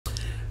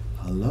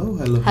Hello,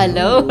 hello,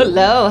 Hello,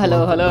 hello,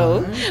 hello,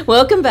 hello. back.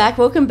 Welcome back,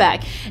 welcome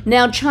back.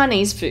 Now,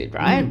 Chinese food,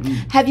 right?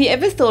 Have you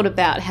ever thought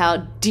about how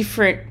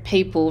different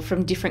people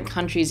from different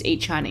countries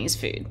eat Chinese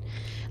food?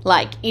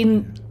 Like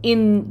in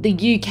the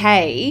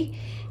UK,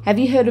 have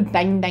you heard of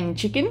bang bang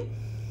chicken?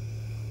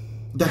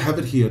 They have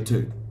it here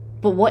too.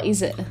 But what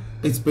is it?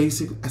 It's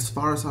basic, as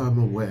far as I'm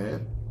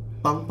aware,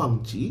 bang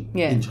bang ji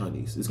Yeah. in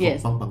Chinese. It's called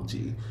Yes. bang bang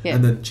ji. Yeah.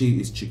 And then ji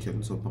is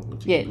chicken, so bang bang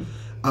ji.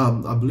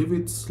 Yeah. I believe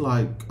it's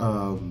like,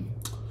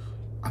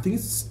 I think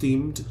it's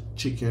steamed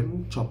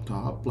chicken chopped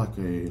up like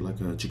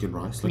a chicken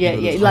rice. Like, Yeah,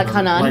 those yeah, like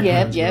Hanan,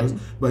 yep, Hanan yep. rice,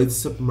 but it's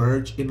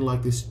submerged in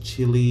like this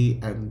chili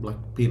and like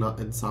peanut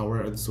and sour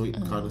and sweet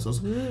kind of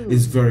sauce.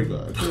 It's very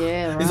good.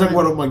 Yeah, It's like right.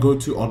 one of my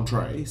go-to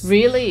entrees.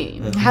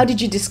 Really? How did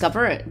you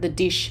discover it, the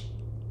dish?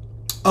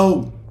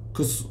 Oh,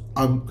 because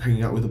I'm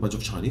hanging out with a bunch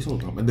of Chinese all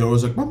the time, and they're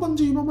always like, "Bang bang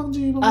ji, bang bang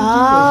ji, bang bang ji."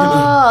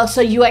 Ah, so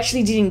you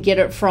actually didn't get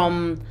it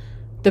from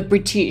the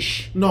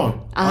British.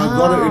 No, I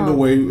got it in a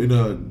way in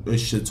a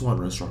Sichuan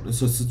restaurant.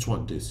 It's a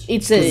Sichuan dish.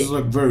 It's 'Cause a- it's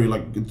like very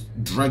like it's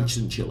drenched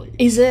in chili.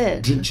 Is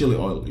it? Drink chili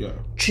oil, yeah.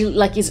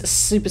 Like, is it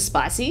super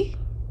spicy?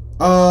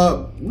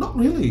 Not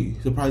really.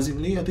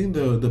 Surprisingly, I think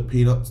the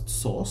peanut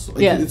sauce.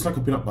 Like, Yeah. it's like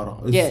a peanut butter.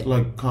 It's Yeah.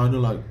 like kind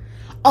of like.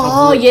 Oh,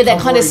 cover- yeah, that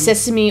kind of covering-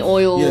 sesame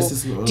oil. Yeah,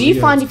 sesame oil, Do you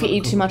yeah, find it's if you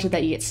kinda eat too much of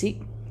that, you get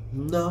sick?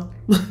 No.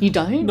 You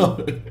don't? No.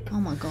 Oh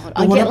my god.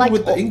 But I what get happened like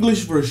with the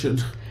English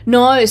version?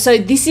 No, so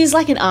this is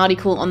like an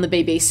article on the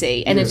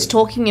BBC and Yeah. it's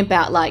talking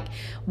about like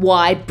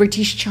why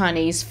British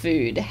Chinese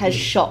food has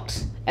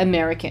shocked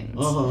Americans,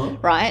 Uh-huh.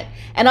 right?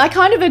 And I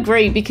kind of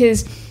agree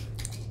because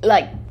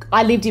like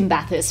I lived in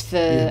Bathurst for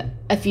Yeah.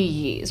 a few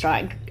years,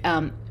 right?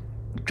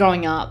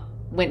 Growing up,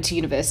 went to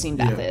university in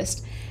Yeah.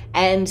 Bathurst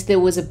and there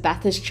was a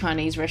Bathurst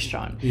Chinese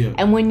restaurant. Yeah.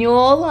 And when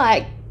you're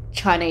like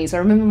Chinese, I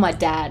remember my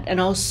dad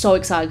and I was so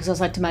excited because I was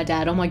like to my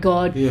dad, oh my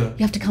God, Yeah. you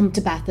have to come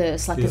to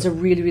Bathurst. Like there's Yeah. a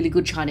really, really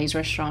good Chinese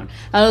restaurant.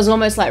 And I was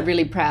almost like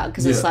really proud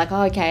because it's Yeah. like,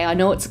 oh, okay, I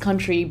know it's a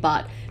country,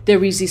 but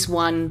there is this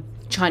one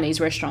Chinese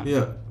restaurant.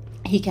 Yeah.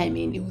 He came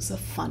in, it was the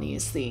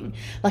funniest thing.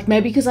 Like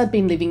maybe because I'd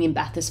been living in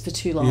Bathurst for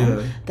too long Yeah.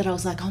 that I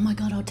was like, oh my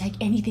God, I'll take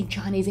anything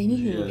Chinese,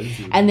 anything. Yeah, this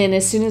is- And then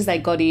as soon as they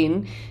got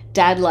in,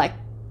 Dad like,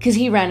 because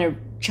he ran a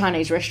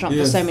Chinese restaurant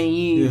for so Yes, many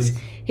years, yes.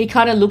 he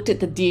kind of looked at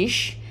the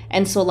dish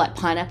and saw like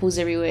pineapples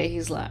everywhere.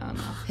 He's like, oh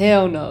no,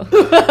 hell no.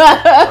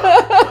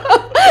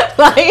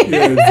 like,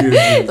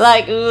 Yes.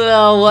 like,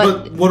 oh,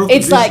 what? But one of the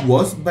It's dish like,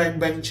 was bang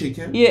bang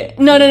chicken. yeah,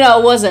 no,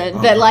 it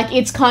wasn't. But Oh. like,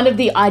 it's kind of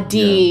the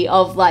idea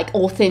of like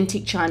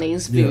authentic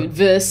Chinese food Yeah.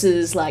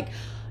 versus like,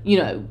 you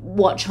know,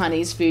 what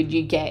Chinese food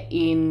you get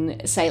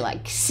in, say,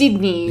 like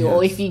Sydney,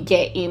 or Yes. if you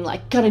get in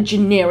like kind of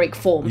generic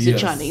forms of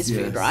Yes, Chinese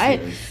food, yes, right?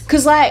 yes.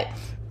 Because like,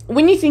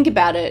 when you think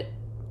about it,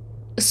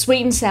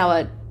 sweet and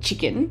sour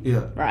chicken,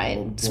 Yeah. right?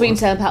 Or Sweet and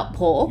pork. sour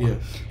pork.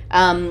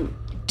 Yeah.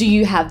 Do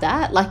you have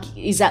that? Like,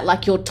 is that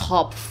like your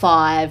top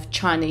 5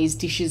 Chinese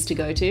dishes to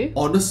go to?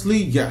 Honestly,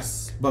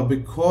 yes. But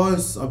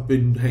because I've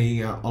been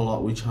hanging out a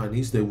lot with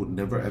Chinese, they would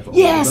never ever. order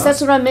Yes, that.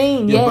 that's what I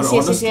mean. Yeah, yes, but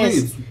yes, honestly,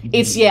 yes,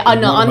 yes. Yeah, I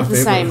know. one I'm of the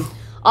my same. favorite.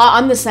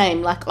 I'm the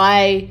same. Like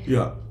I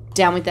Yeah.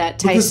 down with that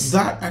Because taste.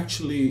 that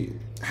actually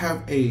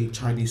have a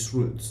Chinese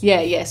roots.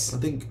 Yeah. Yes. I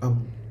think But-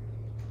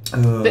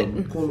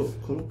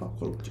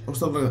 or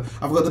something like that.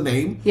 I forgot the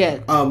name. Yeah.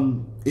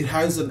 It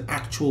has an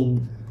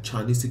actual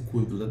Chinese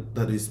equivalent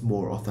that is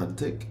more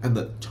authentic and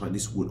that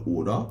Chinese would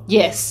order.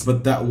 Yes.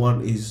 But that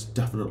one is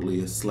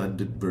definitely a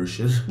slanted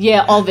version.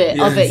 Yeah, of it.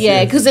 Yes, Yeah,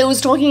 yes. because it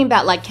was talking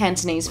about like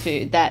Cantonese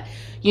food that,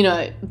 you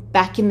know,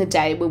 back in the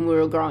day when we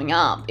were growing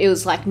up, it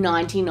was like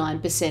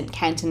 99%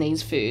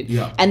 Cantonese food.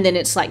 Yeah. And then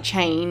it's like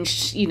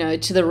changed, you know,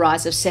 to the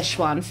rise of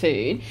Szechuan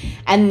food.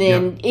 And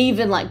then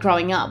even like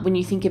growing up, when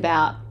you think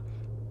about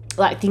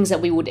like things that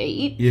we would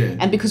eat, Yeah.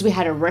 and because we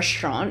had a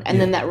restaurant, and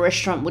then Yeah. that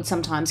restaurant would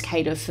sometimes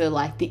cater for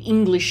like the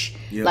English,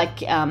 Yeah.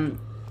 like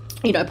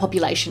you know,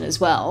 population as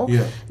well.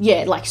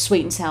 Yeah. Like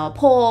sweet and sour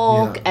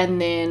pork, Yeah.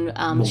 and then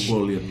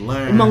Mongolian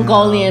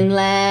lamb.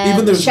 lamb,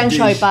 Even there's a shang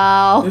shui dish-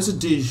 bao. There's a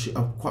dish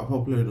quite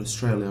popular in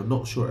Australia. I'm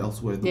not sure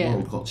elsewhere in the Yeah.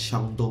 world called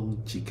Shandong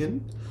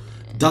chicken.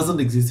 Doesn't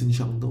exist in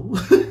Shandong.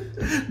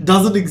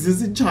 Doesn't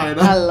exist in China.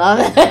 I love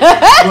it.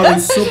 But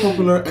it's so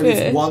popular, and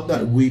it's one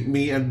that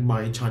me and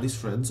my Chinese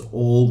friends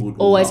all would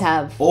Always order.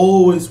 have.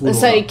 Always would.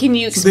 So order. can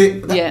you So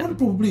that yeah. one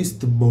probably is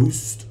the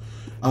most.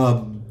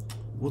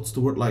 What's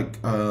the word,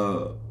 like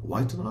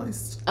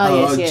whitenized?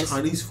 Oh, yes.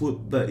 Chinese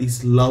food that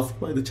is loved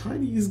by the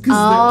Chinese. 'Cause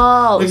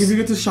Oh. like if you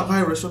go to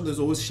Shanghai restaurant, there's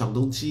always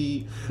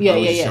Shandongji. Yeah,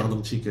 which yeah, is yeah.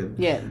 Shandong chicken.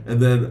 Yeah. And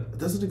then it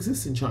doesn't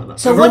exist in China.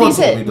 So Everyone what is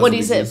told me it? What doesn't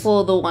is it exist.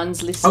 for the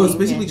ones listening? Oh, it's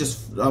basically Yeah. just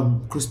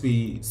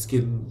crispy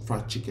skin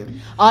fried chicken.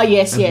 Oh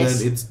yes, And yes.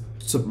 then it's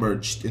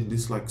submerged in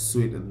this like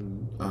sweet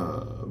and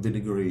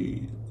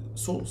vinegary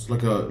sauce,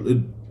 like a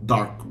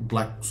dark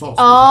black sauce.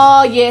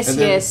 Oh, yes, And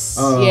then, yes.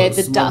 Yeah,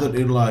 the smothered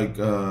duck. in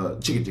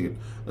like chicken,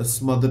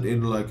 smothered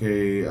in like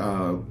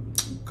a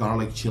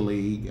garlic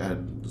chili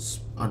and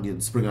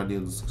spring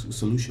onions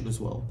solution as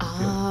well.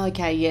 Ah,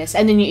 okay, yes.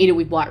 And then you eat it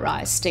with white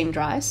rice, steamed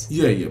rice.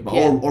 Yeah, but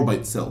Yeah. Or by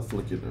itself,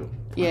 like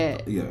Yeah.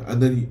 yeah,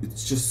 and then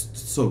it's just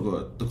so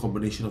good. The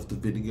combination of the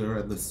vinegar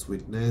and the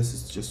sweetness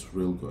is just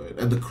real good,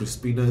 and the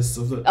crispiness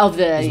of it Of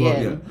the, as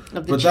well,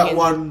 of the But chicken. that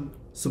one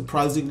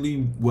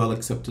surprisingly well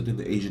accepted in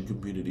the Asian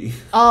community.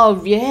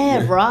 Oh,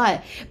 yeah,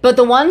 right. But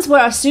the ones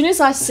where as soon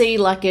as I see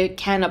like a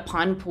can of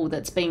pineapple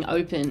that's being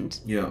opened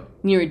Yeah,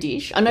 near a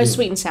dish, I know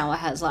sweet and sour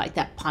has like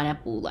that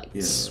pineapple, like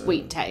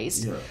sweet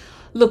taste. yeah.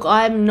 Look,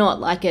 I'm not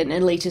like an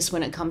elitist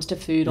when it comes to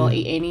food or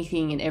eat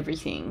anything and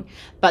everything.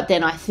 But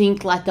then I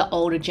think like the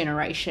older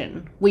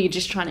generation where you're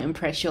just trying to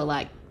impress your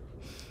like,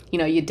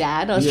 your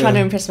dad. I was trying to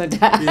impress my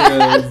dad.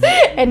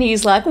 Yeah. And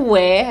he's like,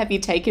 where have you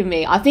taken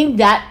me? I think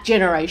that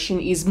generation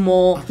is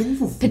more I think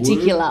for food,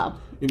 particular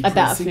about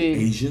impressing food.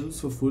 Asians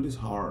for food is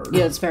hard.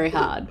 Yeah, it's very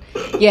hard.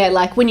 Yeah,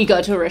 like when you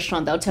go to a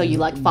restaurant, they'll tell you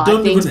like five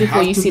Don't things even before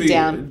have you to sit be,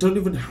 down. Don't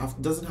even have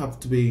doesn't have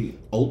to be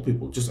old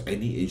people. Just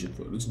any Asian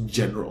food. It's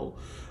general.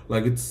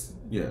 Like it's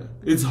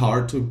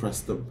hard to impress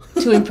them.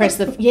 To impress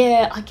the...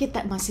 Yeah, I get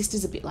that. My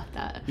sister's a bit like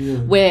that. Yeah.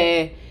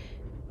 Where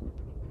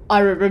I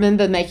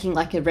remember making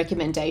like a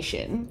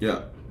recommendation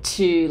Yeah.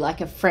 to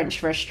like a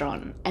French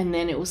restaurant, and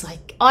then it was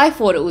like, I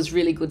thought it was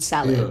really good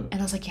salad. Yeah.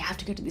 And I was like, you have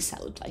to go to this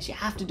salad place. You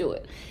have to do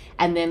it.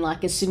 And then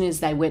like as soon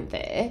as they went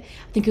there,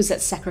 I think it was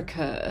at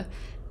Sacre-Cœur,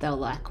 they were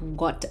like,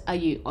 what are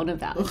you on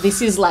about?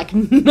 This is like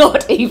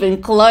not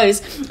even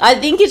close. I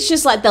think it's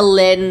just like the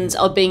lens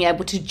of being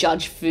able to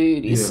judge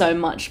food is Yeah. so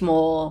much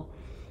more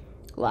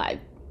like,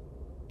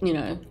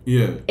 Yeah.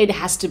 it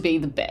has to be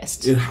the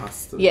best. It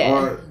has to.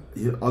 Yeah.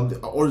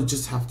 Or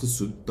just have to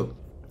suit them.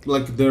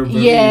 Like they're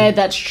very Yeah,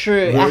 that's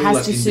true. It very, has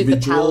like, to suit the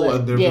individual, palate.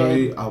 and they're Yeah.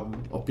 very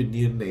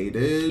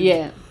opinionated.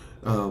 Yeah.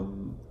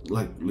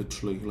 Like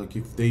literally, like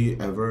if they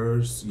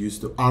ever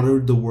used to utter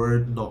the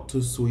word not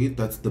too sweet,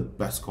 that's the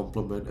best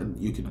compliment and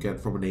you can get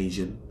from an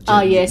Asian.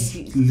 Oh, yes.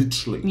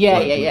 Literally. Yeah,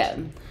 like, yeah, yeah.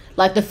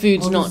 Like the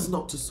food's Oh, not... this is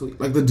not too sweet.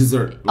 Like the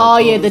dessert. Like, Oh,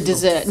 yeah, the this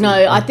is not dessert. too No,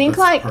 sweet. I think, that's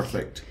like-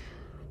 perfect.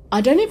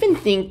 I don't even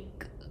think...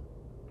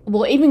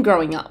 Well, even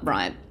growing up,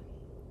 right?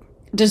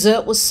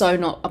 Dessert was so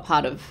not a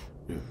part of...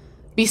 Yeah.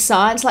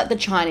 Besides, like, the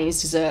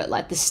Chinese dessert,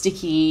 like the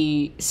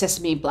sticky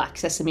black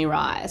sesame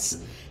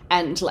rice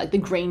and, like, the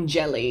green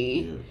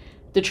jelly, Yeah.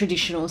 the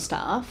traditional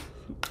stuff.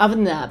 Other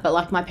than that, but,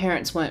 like, my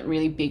parents weren't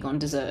really big on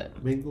dessert.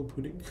 Mango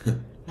pudding.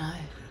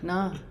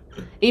 No.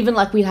 Even,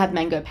 like, we'd have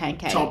mango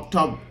pancake. Chopped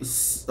up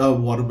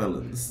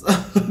watermelons.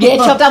 Yeah,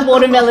 chopped up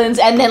watermelons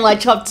and then, like,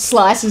 chopped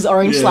slices,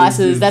 orange Yeah,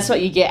 slices. yes. That's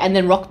what you get. And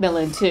then rock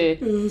melon,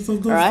 too.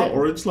 Sometimes Right? the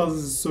orange slice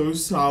is so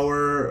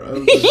sour.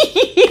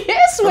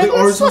 Yes, I when think the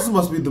orange sli- slice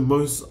must be the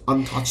most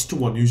untouched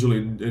one usually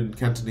in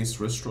Cantonese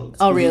restaurants.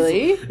 Oh, 'Cause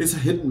really? It's a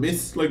hit and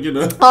miss, like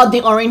Oh,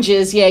 the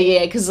oranges,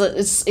 yeah, because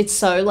it's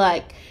so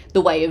like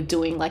the way of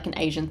doing like an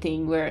Asian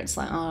thing where it's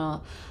like,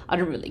 oh, I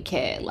don't really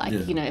care, like Yeah.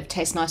 if it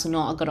tastes nice or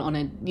not, I got it on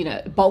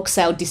a bulk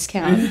sale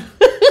discount.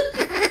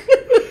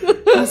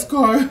 Let's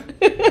go.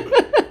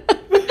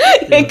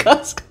 Yeah,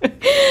 Costco.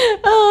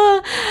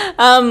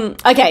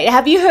 Okay,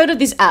 have you heard of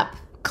this app,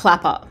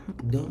 Clapper?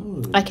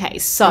 No. Okay,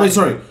 so Wait,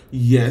 sorry.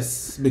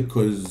 Yes,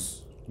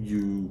 because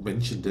you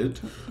mentioned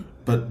it,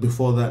 but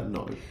before that,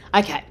 no.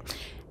 okay,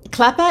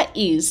 Clapper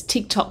is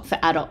TikTok for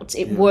adults.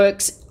 It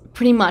works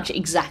pretty much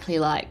exactly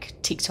like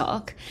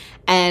TikTok.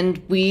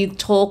 And we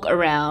talk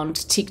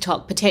around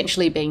TikTok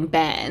potentially being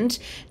banned.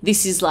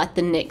 This is like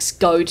the next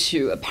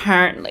go-to,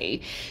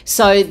 apparently.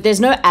 So there's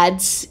no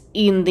ads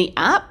in the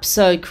app.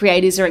 So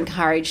creators are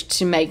encouraged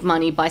to make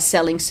money by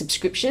selling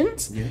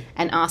subscriptions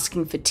and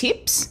asking for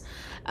tips.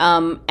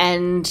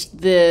 And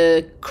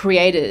the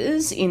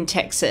creators in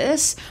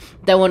Texas,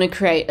 they want to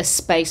create a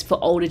space for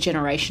older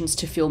generations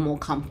to feel more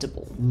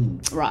comfortable,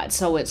 right?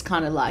 So it's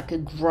kind of like a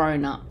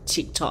grown-up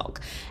TikTok,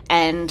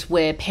 and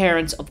where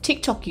parents of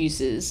TikTok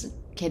users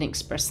can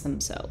express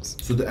themselves.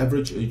 So the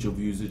average age of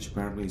usage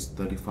apparently is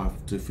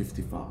 35 to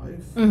 55.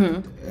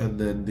 Mm-hmm. And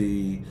then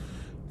the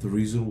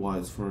reason why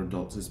it's for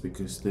adults is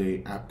because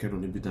the app can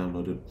only be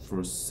downloaded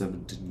for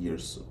 17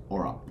 years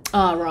or up.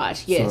 Oh,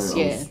 right. Yes,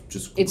 Sorry, I yeah. was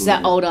just It's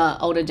that Googling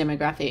older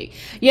demographic.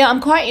 Yeah, I'm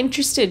quite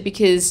interested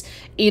because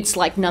it's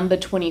like number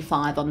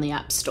 25 on the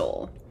App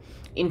Store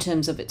in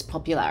terms of its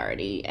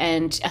popularity.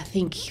 And I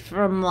think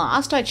from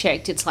last I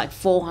checked, it's like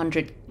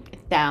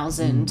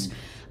 400,000,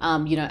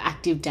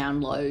 active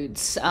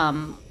downloads,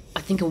 I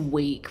think a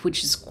week,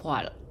 which is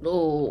quite,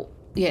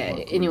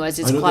 anyways,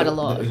 it's I know quite a that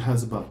lot. It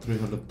has about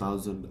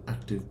 300,000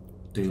 active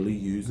daily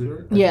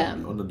user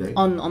on a day.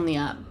 On the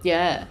app,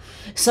 yeah.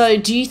 So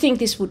do you think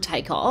this would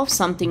take off,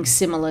 something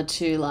similar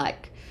to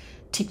like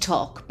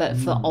TikTok but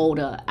for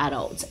older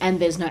adults, and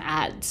there's no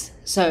ads,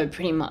 so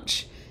pretty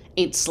much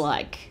it's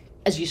like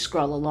as you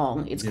scroll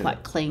along it's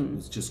quite clean,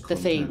 It's just the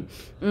content.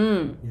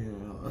 theme.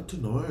 Yeah, I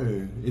don't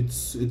know.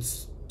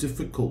 It's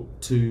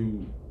difficult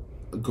to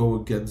go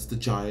against the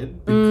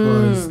giant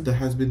because there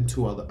has been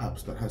two other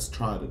apps that has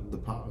tried it in the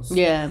past.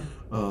 Yeah.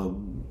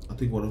 I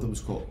think one of them is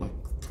called like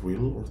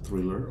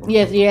Thriller. Or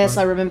Yes, something yes,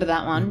 like I remember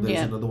that one. And there's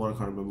Yeah. another one I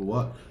can't remember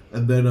what.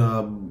 And then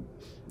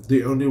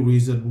the only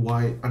reason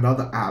why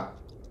another app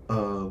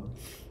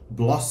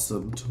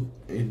blossomed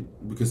in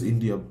because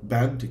India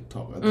banned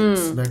TikTok and then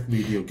Snack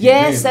Video came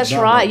Yes, in, that's and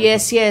that right. one-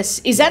 Yes, yes.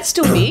 Is that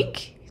still big?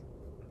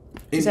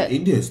 In that-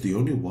 India, it's the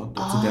only one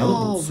that's Oh,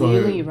 available. So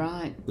really?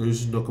 Right.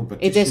 there's no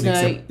competition There's no-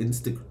 except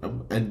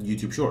Instagram and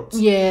YouTube Shorts.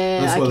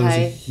 Yeah. That's why there's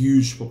a Okay.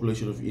 huge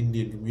population of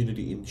Indian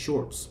community in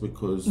Shorts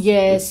because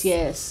Yes. it's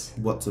Yes.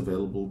 what's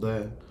available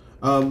there.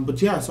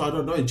 But yeah, so I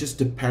don't know. It just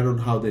depends on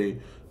how they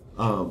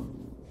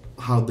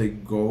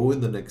go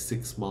in the next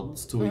 6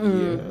 months to a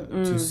year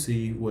to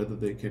see whether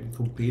they can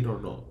compete or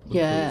not.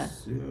 Yeah.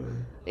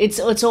 Because,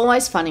 It's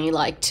always funny,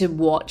 like, to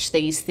watch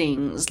these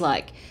things,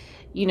 like,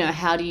 you know,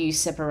 how do you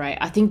separate?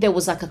 I think there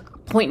was like a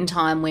point in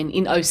time when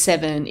in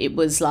 07 it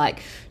was like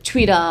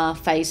Twitter,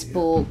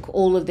 Facebook,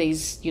 all of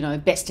these, you know,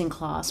 best in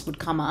class would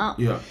come up.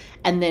 Yeah.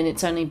 And then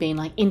it's only been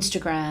like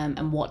Instagram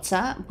and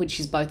WhatsApp, which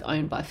is both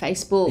owned by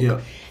Facebook. Yeah.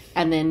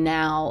 And then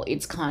now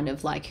it's kind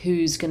of like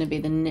who's going to be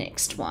the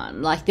next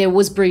one. Like there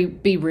was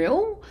Be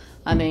Real.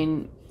 I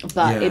mean,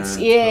 but it's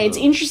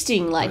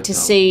interesting like to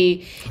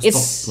see Stop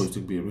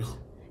posting Be Real.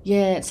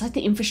 yeah, it's like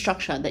the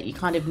infrastructure that you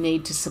kind of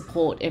need to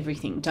support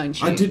everything, don't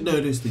you? I did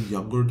notice the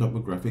younger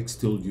demographic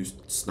still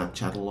used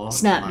Snapchat a lot.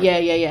 Snap, like,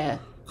 yeah.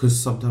 Because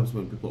sometimes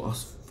when people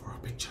ask for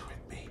a picture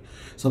with me,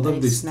 sometimes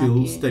They they snap still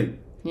you. stay.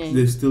 Yeah.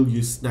 They still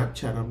use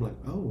Snapchat. I'm like,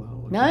 oh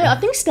wow. No, okay. I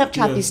think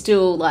Snapchat Yeah. is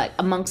still like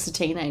amongst the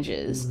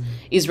teenagers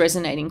is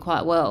resonating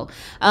quite well.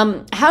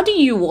 How do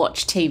you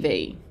watch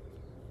TV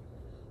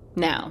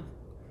now?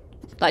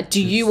 Like,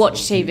 do you Just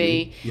watch on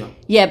TV? Yeah.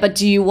 Yeah, but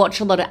do you watch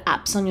a lot of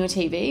apps on your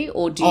TV,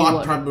 or do you? I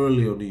watch...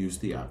 primarily only use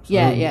the apps.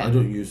 Yeah, I don't, yeah. I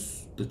don't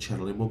use the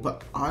channel anymore.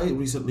 But I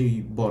recently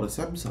bought a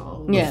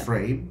Samsung, Yeah. the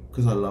frame,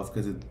 because I love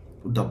because it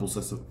doubles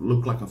as a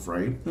look like a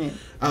frame. Yeah.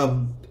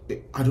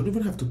 I don't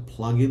even have to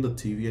plug in the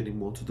TV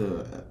anymore to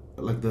the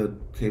like the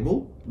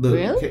cable. The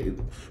Really?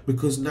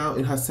 Because now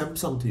it has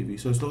Samsung TV,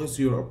 so as long as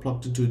you're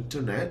plugged into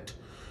internet,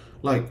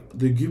 like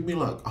they give me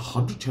like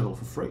 100 channel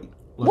for free.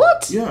 Like,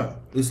 What? Yeah,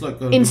 it's like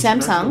In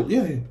Samsung?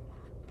 Yeah,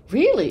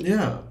 Really?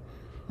 yeah.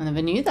 I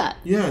never knew that.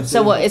 Yeah,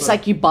 So what? it's It's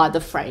like you buy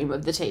the frame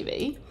of the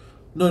TV.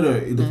 No,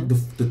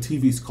 the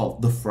TV is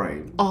called the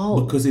frame.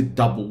 Oh. Because it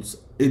doubles.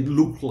 It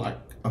looked like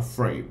a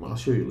frame. I'll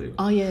show you later.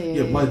 Oh yeah.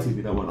 Yeah, my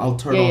TV, that one. I'll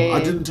turn Yeah, on. yeah, I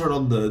yeah. didn't turn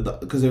on the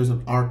because there's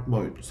an art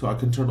mode, so I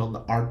can turn on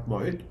the art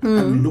mode Hmm.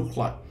 and look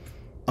like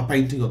a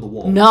painting on the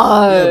wall. No,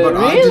 but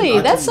I really?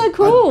 didn't- That's so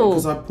cool.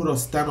 Because I put a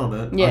stand on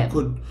it. Yeah. I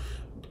could.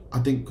 I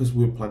think because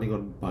we're planning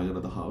on buying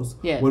another house.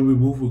 Yeah. When we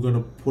move, we're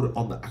gonna put it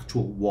on the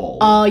actual wall.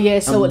 Oh yeah,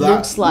 so And it that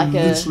looks like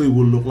a. literally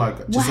will look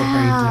like just a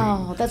Wow,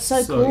 painting. that's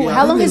so cool. yeah,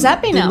 How I long think has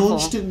that been they out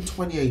launched for? it in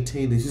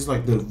 2018. This is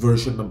like the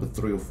version number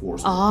 3 or 4.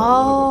 Something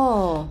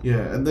Oh. like that,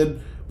 whatever. Yeah, and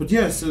then but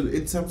yeah, so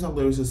in Samsung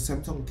there was a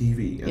Samsung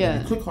TV, and Yeah.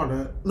 then you click on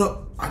it. No,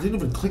 I didn't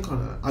even click on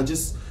it.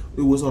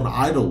 It was on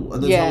idle,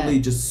 and then Yeah. suddenly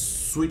it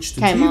just switched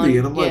to Came TV, on,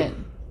 and I'm like, yeah.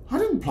 I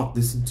didn't plug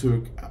this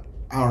into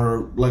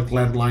our like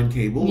landline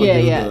cable, Yeah,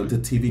 like yeah. the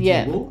TV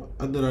Yeah. cable,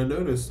 and then I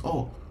noticed,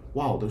 oh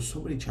wow, there's so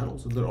many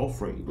channels, and they're all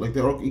free. Like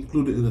they're all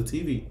included in the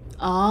TV.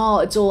 Oh,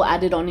 it's all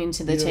added on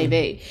into the Yeah.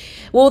 TV.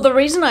 Well, the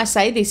reason I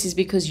say this is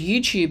because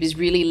YouTube is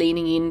really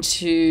leaning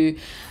into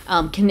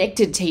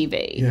connected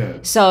TV. Yeah.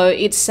 So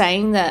it's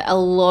saying that a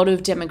lot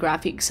of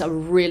demographics are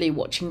really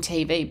watching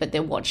TV, but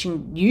they're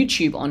watching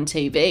YouTube on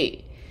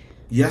TV.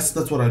 Yes,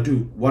 that's what I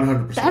do.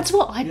 100%. That's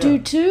what I do Yeah.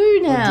 too I do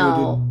it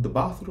now. in the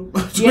bathroom.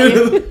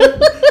 Yeah.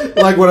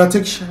 Like when I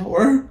take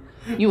shower.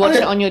 You watch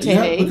it on your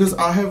TV? Yeah, because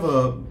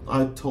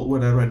I told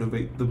when I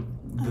renovate the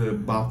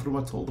bathroom,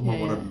 I told them I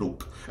want Yeah. a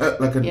nook,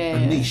 like a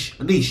Yeah. niche,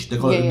 They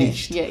call it a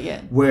niche.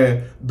 Yeah.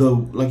 Where the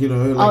like you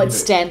know. Like, Oh, you it know-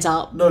 stands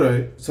up.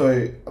 No.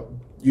 So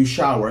you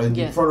shower, and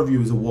Yeah. in front of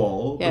you is a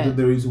wall, Yeah. but then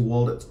there is a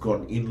wall that's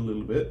gone in a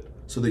little bit,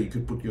 so that you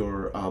could put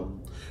your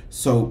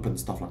soap and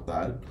stuff like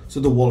that. So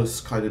the wall is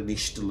kind of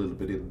niched a little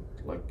bit in,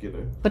 like you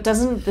know. But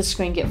doesn't the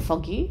screen get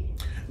foggy?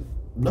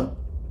 No.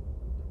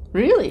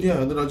 Really?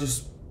 Yeah, and then I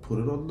just put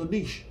it on the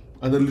niche,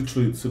 and then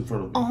literally it's in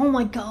front of me. Oh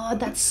my god,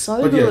 that's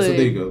so But good. yeah, so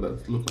there you go.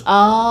 That's look. Like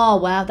Oh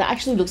wow, that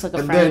actually looks like a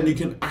and frame. then you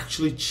can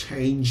actually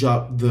change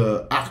up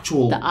the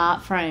actual. The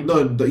art frame.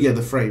 No,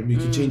 the frame. You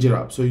can change it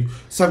up. So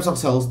Samsung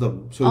sells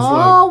them. So it's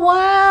Oh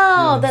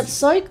wow, Yes. that's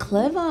so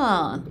clever.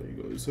 like there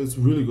you go. So it's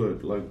really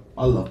good. Like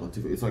I love my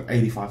TV. It's like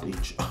 85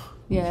 inch.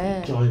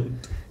 Yeah,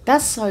 Giant.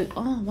 that's so.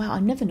 Oh wow, I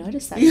never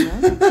noticed that. You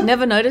know?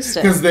 Never noticed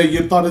it. Because then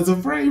you thought it's a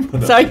frame.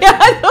 So yeah,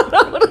 I thought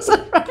it was a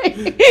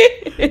frame.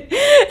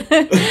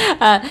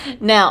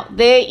 Now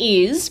there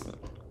is.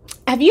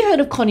 Have you heard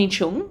of Connie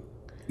Chung?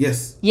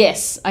 Yes.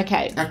 Yes.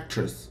 Okay.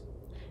 Actress.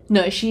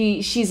 No,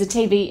 she's a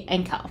TV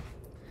anchor.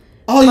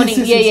 Oh Connie,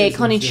 yes, yeah,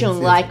 Connie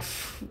Chung, like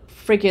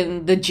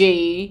freaking the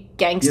G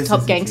gangster,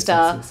 top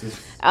gangster.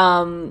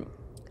 Yes.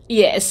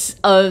 Yes,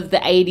 of the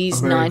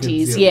 80s,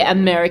 Americans, 90s. yeah. Yeah,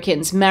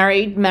 Americans.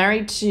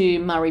 Married to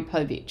Murray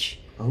Povich.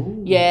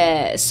 Oh.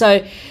 Yeah.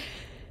 So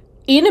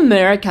in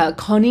America,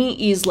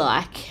 Connie is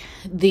like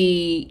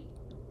the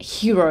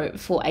hero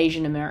for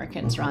Asian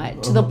Americans,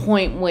 right? To the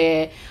point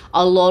where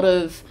a lot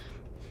of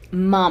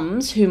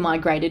mums who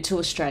migrated to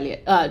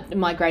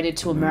migrated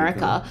to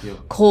America, yeah.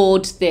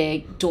 called their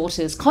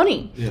daughters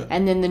Connie. Yeah.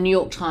 And then the New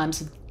York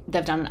Times,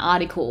 they've done an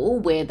article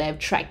where they've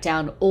tracked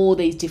down all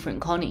these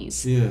different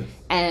Connies Yeah.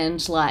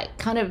 and like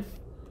kind of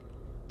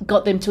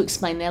got them to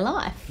explain their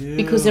life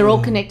because they're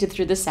all connected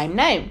through the same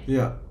name.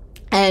 Yeah.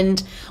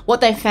 And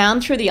what they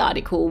found through the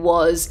article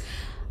was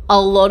a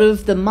lot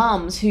of the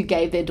mums who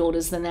gave their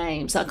daughters the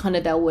names, like kind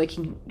of they were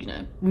working,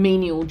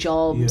 menial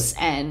jobs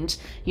and,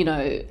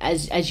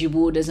 as you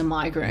would as a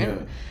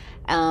migrant.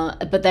 Yeah.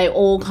 But they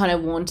all kind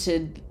of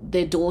wanted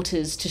their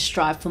daughters to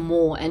strive for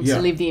more and to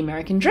live the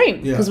American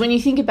dream. Yeah. Because when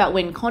you think about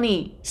when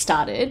Connie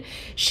started,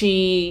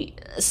 she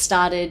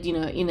started,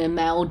 in a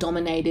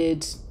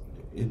male-dominated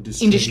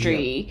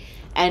industry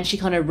and she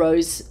kind of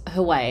rose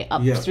her way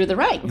up through the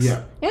ranks.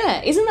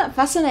 Yeah. Isn't that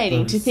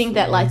fascinating to think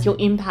that like your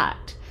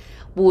impact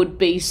would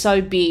be so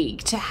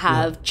big to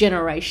have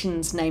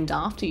generations named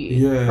after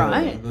you,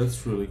 right?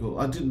 That's really cool.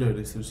 I didn't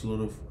notice there's a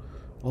lot of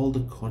all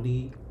the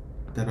Connie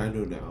that I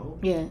know now.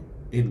 Yeah.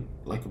 In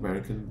like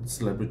American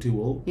celebrity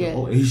world, Yeah. they're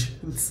all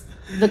Asians.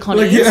 The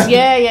Connies. Like,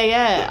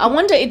 yeah. I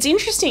wonder, it's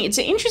interesting. It's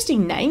an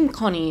interesting name,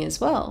 Connie,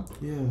 as well.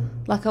 Yeah.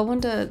 Like, I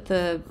wonder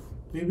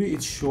Maybe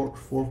it's short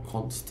for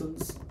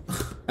Constance.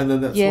 And then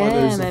that's Yeah, why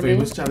there's a maybe.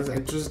 famous Chinese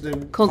actress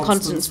named called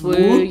Constance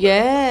Wu.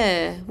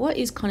 Yeah. What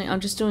is Connie? I'm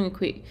just doing a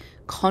quick.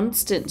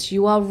 Constance,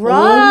 you are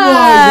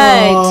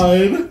right.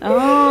 Oh my god.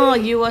 Oh,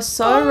 you are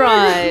so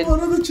right. What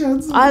are the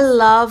chances? I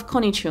love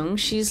Connie Chung.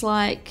 She's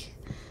like,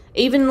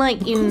 even like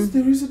Because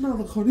there is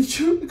another Connie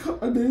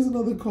and there's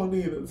another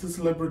Connie that's a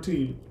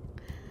celebrity.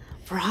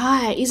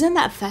 Right. Isn't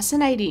that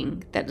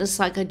fascinating? That there's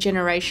like a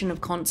generation of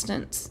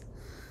Constance.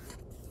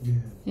 Yeah.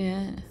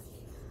 Yeah.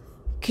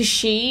 Because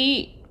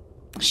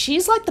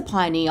she's like the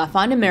pioneer. I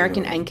find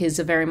American anchors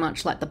are very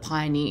much like the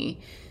pioneer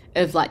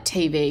of like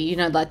TV,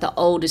 like the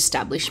old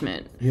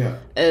establishment Yeah.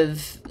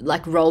 of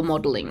like role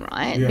modeling,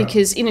 right? Yeah.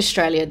 Because in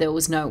Australia there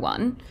was no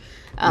one.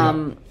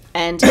 And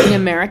in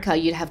America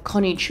you'd have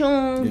Connie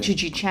Chung,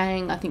 Gigi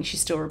Chang, I think she's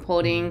still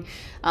reporting,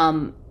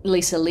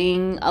 Lisa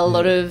Ling, a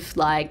lot of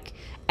like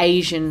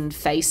Asian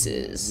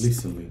faces.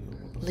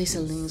 Lisa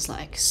Ling's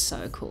like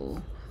so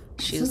cool.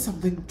 Isn't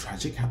something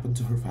tragic happened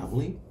to her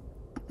family?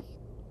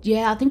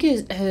 Yeah, I think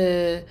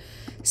her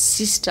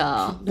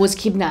sister was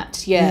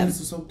kidnapped. Yeah, Yes,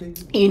 or something.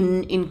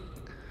 in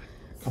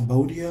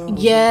Cambodia. Or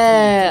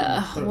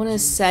yeah, I something? want to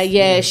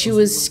say she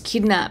was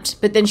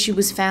kidnapped, but then she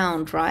was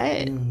found.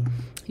 Right?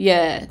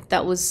 Yeah,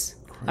 that was.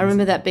 I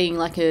remember that being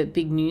like a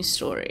big news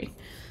story.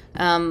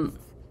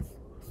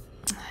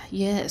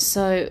 Yeah.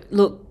 So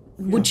look,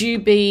 would you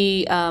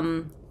be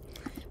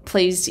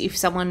pleased if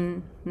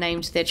someone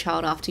named their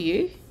child after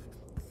you?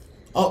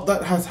 Oh,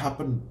 that has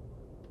happened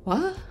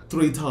What?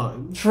 3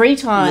 times. 3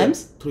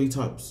 times? Yeah, 3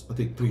 times. I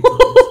think 3 times.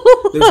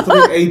 There's 3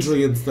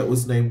 Adrians that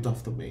was named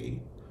after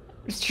me.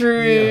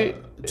 True.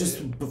 Yeah, just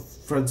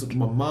friends of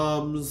my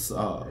mom's,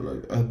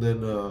 and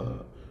then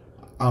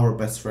our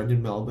best friend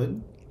in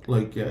Melbourne.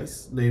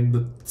 Named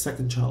the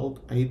second child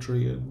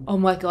Adrian. Oh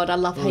my god, I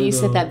love how I you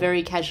said know. that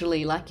very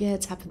casually. Like, yeah,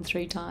 it's happened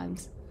 3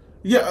 times.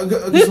 Yeah,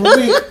 because for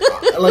me,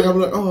 I'm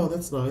like, oh,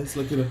 that's nice.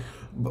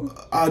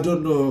 But I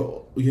don't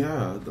know.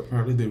 Yeah,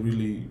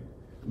 apparently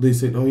they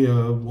said, oh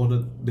yeah, I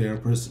wanted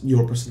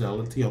your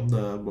personality on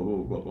the blah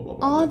blah blah blah blah.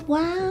 Oh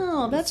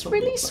wow, that's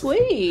really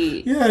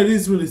sweet. Yeah, it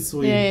is really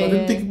sweet. Yeah, but I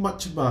didn't yeah. think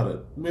much about it.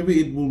 Maybe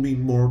it will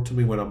mean more to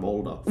me when I'm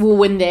older. Well,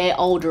 when they're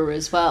older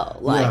as well,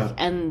 Yeah,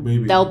 and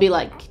maybe. they'll be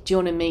like, "Do you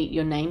want to meet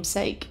your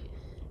namesake,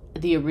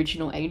 the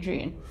original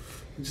Adrian?"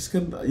 I just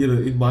can,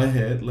 in my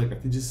head, I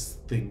can just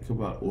think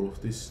about all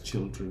of these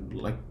children,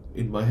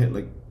 in my head,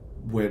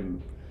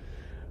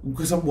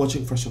 because I'm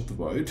watching Fresh Off the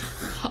Boat.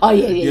 Oh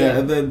yeah.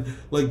 And then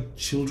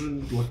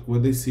children,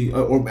 when they see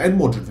and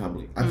Modern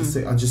Family, I have to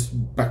say, I just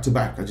back to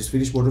back. I just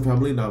finished Modern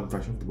Family, now I'm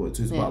Fresh Off the Boat,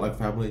 so it's about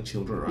family and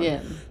children, right? Yeah.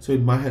 So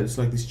in my head, it's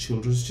these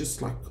children's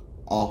just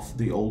off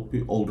the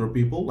older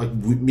people,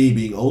 with me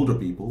being older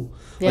people,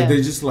 Yeah.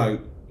 they're just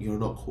you're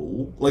not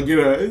cool,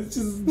 it's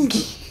just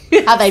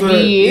How they so view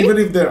you. even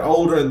if they're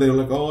older and they're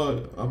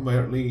oh,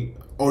 apparently,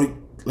 or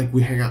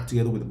we hang out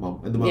together with the mum,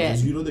 and the mum Yeah.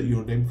 says, that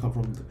your name come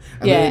from the...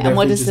 Yeah, and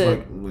what does just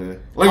it- meh.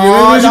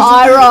 Oh, the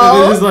eye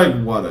roll. And they're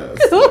just what else?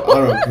 I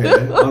don't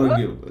care. I don't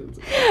give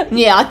a...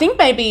 Yeah, I think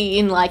maybe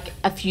in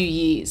a few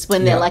years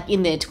when they're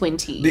in their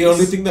 20s. The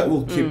only thing that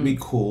will keep me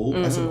cool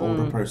as an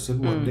older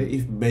person one day,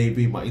 if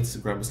maybe my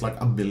Instagram is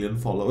 1 million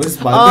followers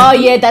by Oh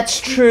then, yeah, that's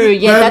true.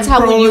 Yeah, then that's how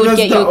probably you would that's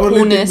get the your only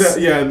thing coolness.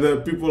 that, the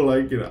people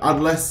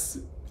unless...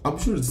 I'm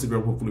sure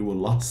Instagram hopefully will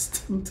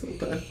last until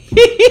then.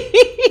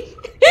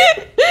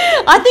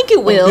 I think it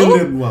 1 will.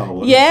 million, wow.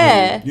 what a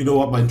Yeah. dream. You know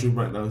what? My dream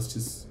right now is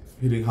just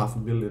hitting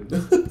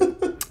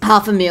 500,000.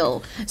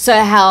 500,000.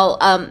 So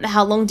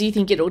how long do you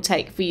think it'll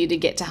take for you to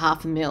get to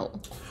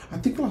 500,000? I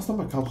think last time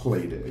I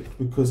calculated,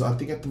 because I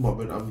think at the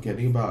moment I'm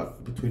getting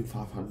about between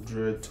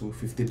 500 to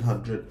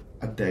 1500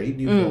 a day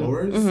new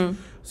followers.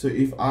 So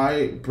if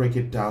I break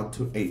it down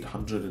to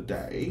 800 a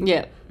day,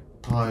 Yeah.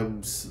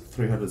 times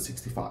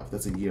 365,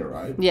 that's a year,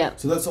 right? Yeah.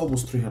 So that's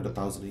almost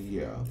 300,000 a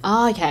year.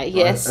 Oh, okay. Right?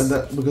 Yes. And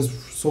that, because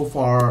so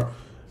far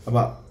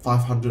about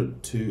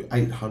 500 to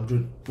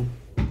 800,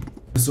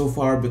 so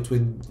far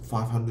between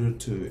 500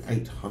 to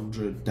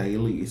 800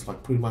 daily is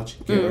like pretty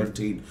much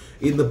guaranteed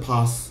in the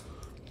past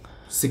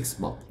 6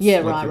 months. Yeah.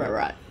 Like,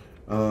 Right.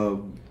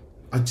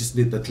 I just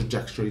need the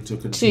trajectory to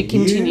continue. To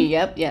continue.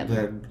 Yep.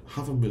 Then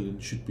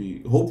 500,000 should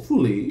be,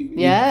 hopefully,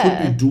 Yeah.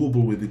 it could be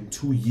doable within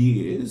 2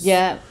 years.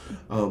 Yeah.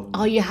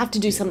 Oh, you have to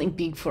do something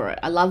big for it.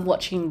 I love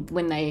watching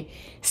when they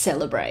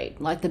celebrate,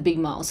 like the big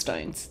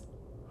milestones.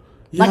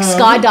 Like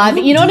skydiving, I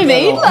don't you know what I do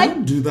that mean? I Like-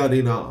 don't do that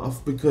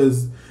enough,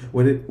 because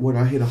when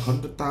I hit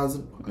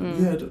 100,000,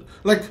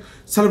 like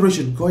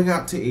celebration, going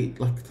out to eat,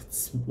 like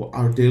that's what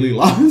our daily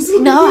lives.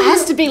 No, it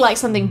has to be like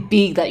something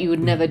big that you would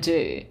never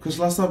do. Because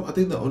last time, I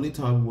think the only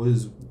time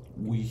was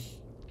we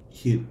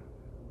hit,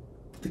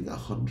 I think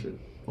 100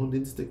 on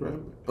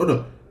Instagram. Oh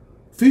no,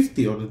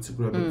 50 on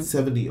Instagram and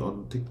 70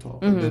 on TikTok.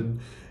 And then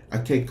a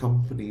cake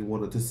company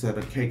wanted to send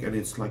a cake, and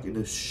it's like in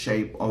the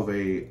shape of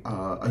a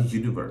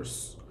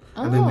universe.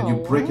 And then when you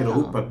Oh, break it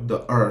wow. open,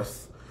 the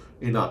earth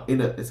in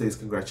it, it says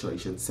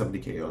congratulations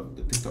 70K on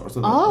the TikTok or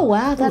something. Oh, like that.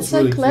 wow, That that's was so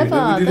really cute. clever.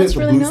 And we did That's it at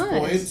the really Boost nice.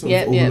 Point, so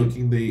Yep, it's yep.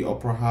 overlooking the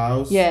opera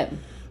house. Yeah.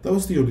 That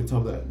was the only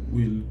time that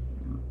we really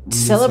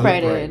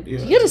Celebrated. celebrate, yeah.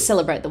 You got to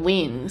celebrate the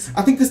wins.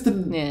 I think it's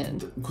Yeah.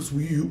 because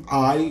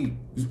I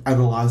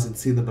analyze and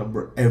see the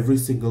number every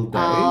single day.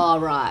 Oh,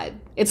 right.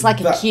 It's like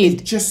a That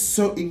kid. It's just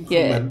so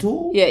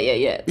incremental.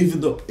 Yeah. Even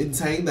though in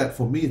saying that,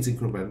 for me it's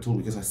incremental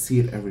because I see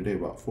it every day.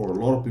 But for a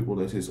lot of people,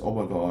 they say, "Oh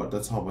my god,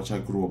 that's how much I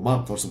grew a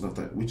month" or something like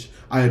that, which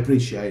I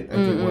appreciate.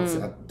 Everyone's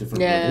at a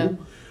different Yeah. level.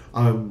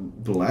 I'm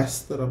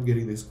blessed that I'm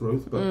getting this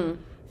growth, but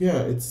yeah,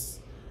 it's.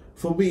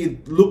 For me,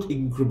 it look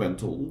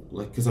incremental,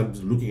 like, because I'm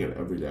just looking at it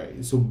every day.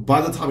 So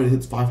by the time it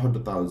hits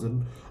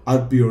 500,000,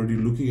 I'd be already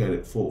looking at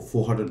it for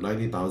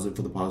 490,000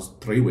 for the past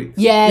 3 weeks.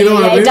 Yeah, You know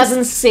what I mean? It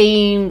doesn't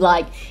seem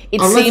like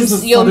it Unless seems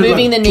it's a you're sudden,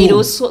 moving like, the needle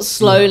boom.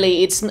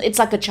 slowly. It's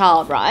like a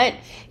child, right?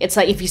 It's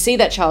like if you see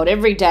that child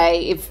every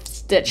day,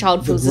 if that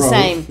child feels the growth,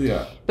 same.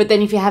 Yeah. But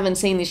then if you haven't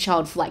seen this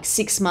child for like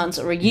 6 months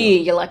or a year,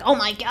 you're like, oh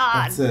my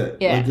god. That's it.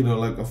 Yeah. Like,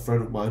 like a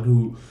friend of mine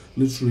who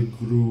literally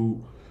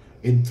grew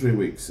in 3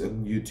 weeks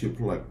on YouTube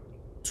for like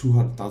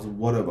 200,000,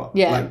 whatever.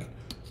 Yeah. Like,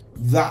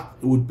 that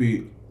would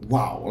be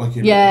wow. Like,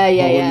 Yeah, but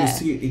yeah, when yeah. you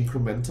see it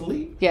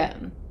incrementally, Yeah.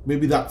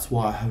 maybe that's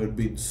why I haven't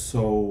been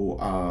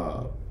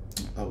so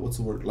what's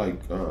the word,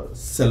 like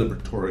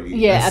celebratory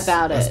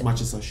about as it. much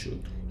as I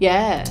should.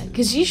 Yeah.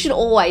 Because you should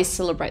always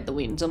celebrate the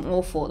wins. I'm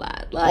all for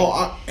that.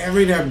 Like,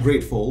 Every day I'm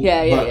grateful.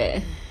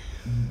 yeah.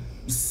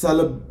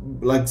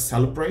 but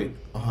celebrate,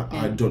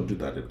 I don't do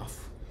that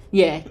enough.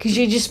 Yeah, because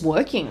you're just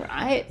working,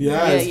 right?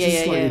 It's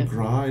just like a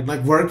grind,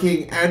 like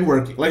working,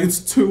 like it's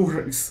 2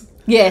 works.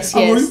 Yes,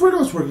 I'm yes. pretty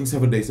much working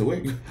 7 days a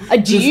week.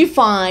 Do you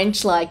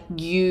find like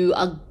you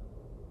are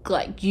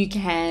like you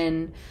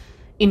can,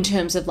 in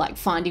terms of like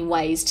finding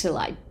ways to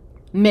like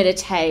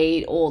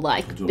meditate or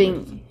like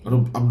being?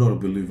 I'm not a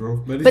believer of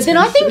meditation. But then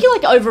I think you're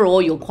like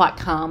overall you're quite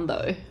calm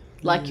though.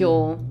 Like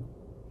you're.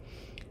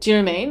 Do you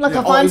know what I mean? Like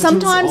I find in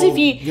terms sometimes of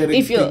if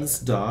getting you're things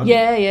done,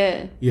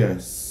 yeah.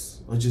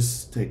 yes, I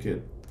just take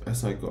it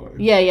as I go.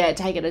 Yeah,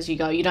 take it as you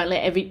go. You don't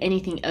let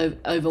anything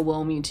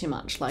overwhelm you too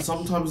much. Like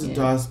Sometimes it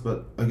does,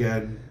 but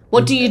again,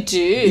 what do you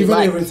do? even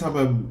like, every time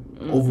I'm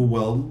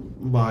overwhelmed,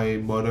 my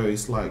motto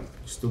is like,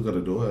 "You still gotta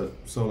do it."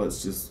 So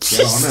let's just get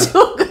on it.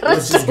 still gotta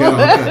Let's just do get on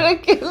it. it.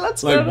 Okay,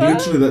 let's Like do it.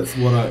 literally, that's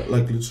what I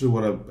like. Literally,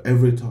 what I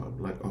every time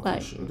like, oh Like-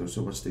 gosh, there's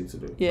so much things to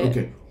do. Yeah.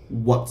 Okay,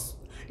 what's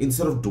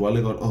instead of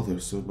dwelling on, oh,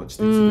 there's so much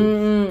things to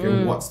do.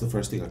 Okay, what's the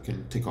first thing I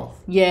can tick off?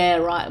 Yeah,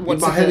 right.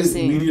 What's In my the head, first is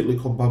thing? immediately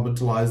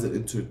compartmentalize it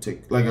into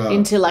tick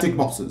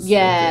boxes.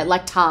 Yeah, Okay.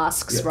 like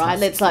tasks, Yeah, right?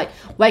 tasks. Let's like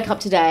wake up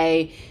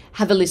today,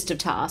 have a list of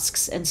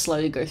tasks, and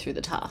slowly go through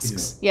the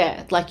tasks.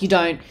 Yeah, like you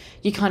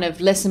kind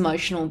of less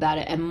emotional about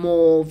it and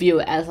more view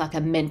it as like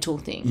a mental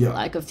thing, Yeah.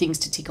 like of things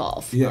to tick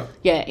off. Yeah,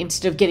 Yeah,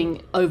 instead of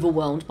getting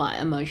overwhelmed by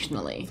it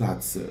emotionally.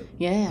 that's it.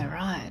 Yeah,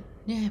 right.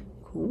 Yeah,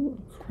 cool.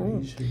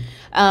 Crazy.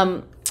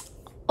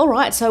 All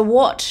right, so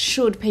what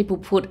should people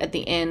put at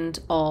the end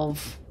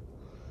of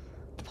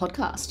the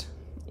podcast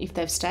if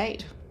they've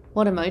stayed?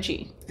 What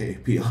emoji?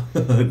 API.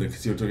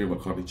 Because you're talking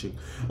about Connie Ching.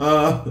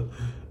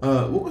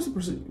 What was the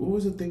person? What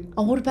was the thing?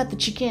 Oh, what about the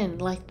chicken?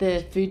 Like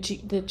the the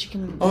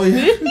chicken. Oh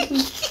yeah,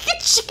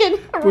 chicken.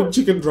 put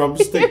chicken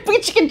drumstick.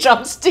 Put chicken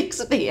drumsticks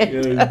at the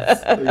end.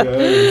 Yes,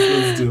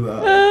 let's do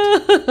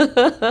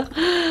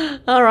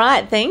that. All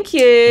right, thank you.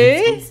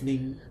 Thanks for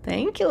listening.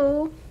 Thank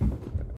you.